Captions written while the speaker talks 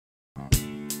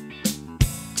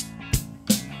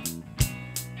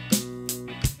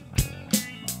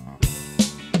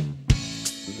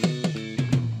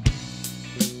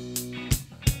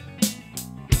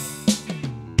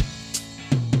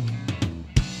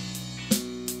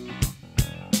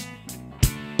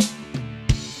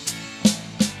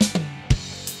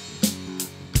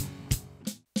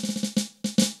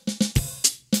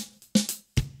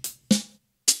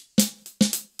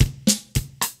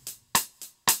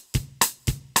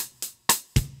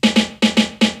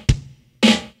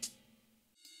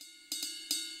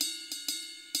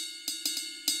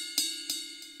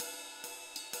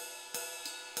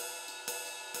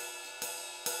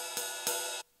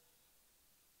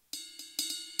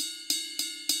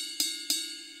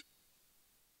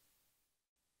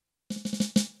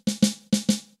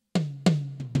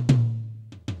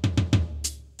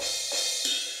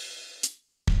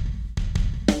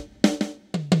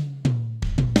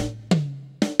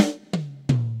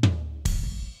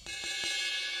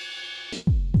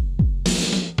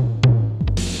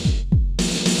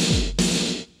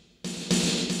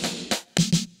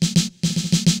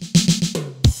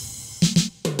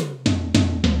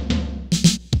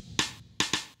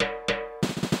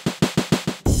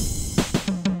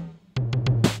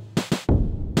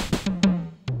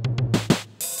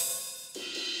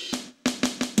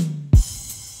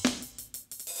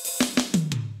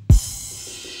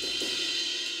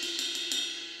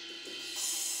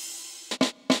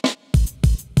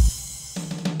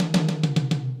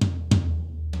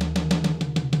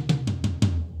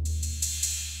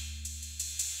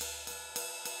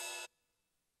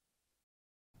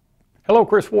Hello,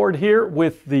 Chris Ward here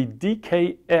with the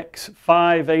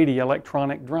DKX-580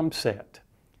 electronic drum set.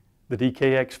 The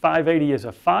DKX-580 is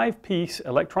a 5-piece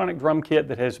electronic drum kit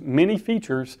that has many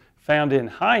features found in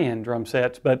high-end drum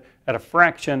sets, but at a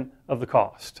fraction of the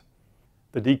cost.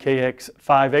 The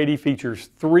DKX-580 features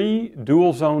 3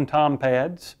 dual-zone tom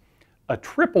pads, a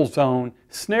triple-zone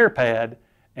snare pad,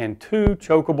 and 2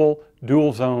 chokeable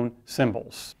dual-zone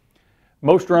cymbals.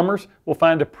 Most drummers will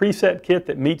find a preset kit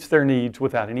that meets their needs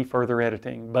without any further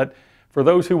editing, but for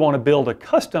those who want to build a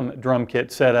custom drum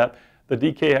kit setup, the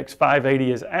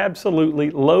DKX-580 is absolutely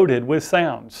loaded with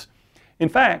sounds. In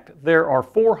fact, there are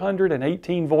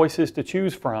 418 voices to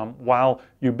choose from while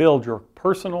you build your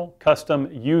personal custom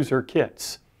user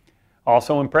kits.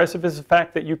 Also impressive is the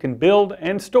fact that you can build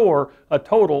and store a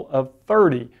total of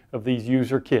 30 of these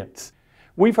user kits.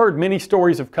 We've heard many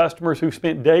stories of customers who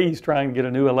spent days trying to get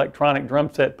a new electronic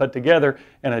drum set put together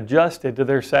and adjusted to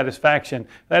their satisfaction.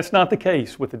 That's not the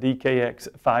case with the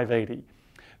DKX-580.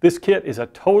 This kit is a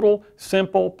total,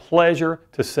 simple pleasure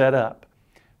to set up.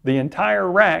 The entire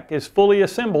rack is fully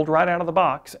assembled right out of the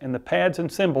box, and the pads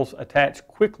and cymbals attach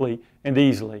quickly and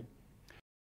easily.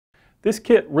 This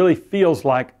kit really feels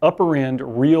like upper-end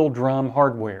real drum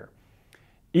hardware.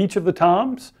 Each of the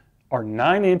toms are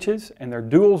 9 inches and they're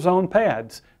dual zone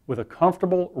pads with a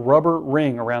comfortable rubber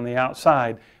ring around the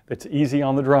outside that's easy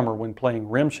on the drummer when playing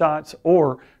rim shots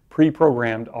or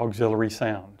pre-programmed auxiliary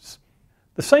sounds.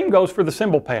 The same goes for the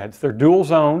cymbal pads. They're dual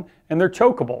zone and they're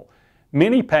chokeable.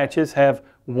 Many patches have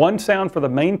one sound for the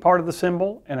main part of the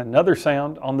cymbal and another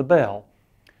sound on the bell.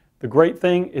 The great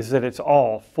thing is that it's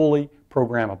all fully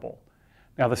programmable.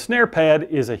 Now the snare pad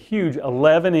is a huge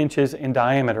 11 inches in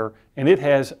diameter and it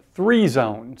has 3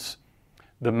 zones.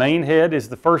 The main head is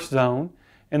the first zone,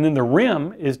 and then the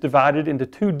rim is divided into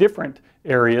 2 different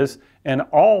areas, and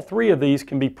all 3 of these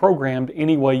can be programmed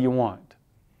any way you want.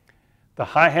 The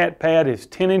hi-hat pad is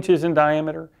 10 inches in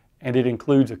diameter, and it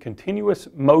includes a continuous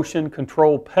motion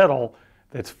control pedal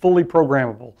that's fully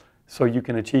programmable, so you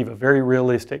can achieve a very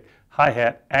realistic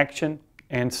hi-hat action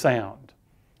and sound.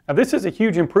 Now this is a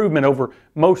huge improvement over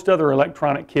most other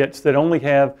electronic kits that only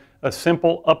have a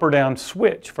simple up or down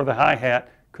switch for the hi-hat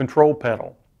control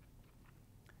pedal.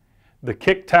 The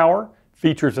kick tower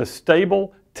features a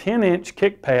stable 10-inch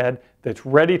kick pad that's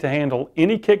ready to handle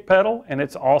any kick pedal, and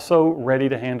it's also ready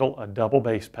to handle a double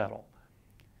bass pedal.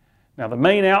 Now the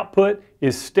main output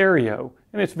is stereo,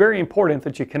 and it's very important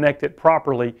that you connect it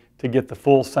properly to get the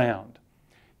full sound.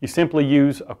 You simply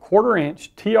use a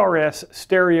 1/4-inch TRS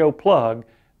stereo plug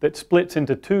that splits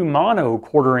into 2 mono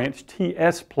 1/4-inch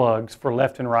TS plugs for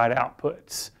left and right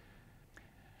outputs.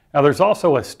 Now there's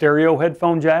also a stereo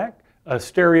headphone jack, a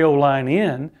stereo line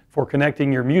in for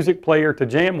connecting your music player to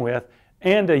jam with,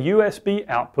 and a USB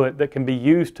output that can be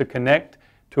used to connect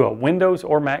to a Windows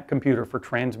or Mac computer for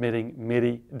transmitting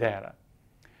MIDI data.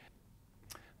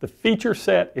 The feature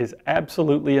set is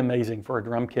absolutely amazing for a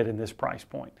drum kit in this price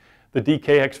point. The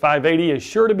DKX-580 is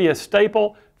sure to be a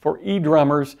staple for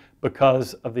e-drummers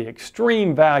because of the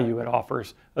extreme value it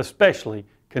offers, especially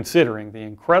considering the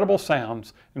incredible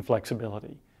sounds and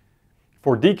flexibility.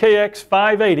 For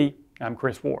DKX-580, I'm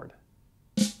Chris Ward.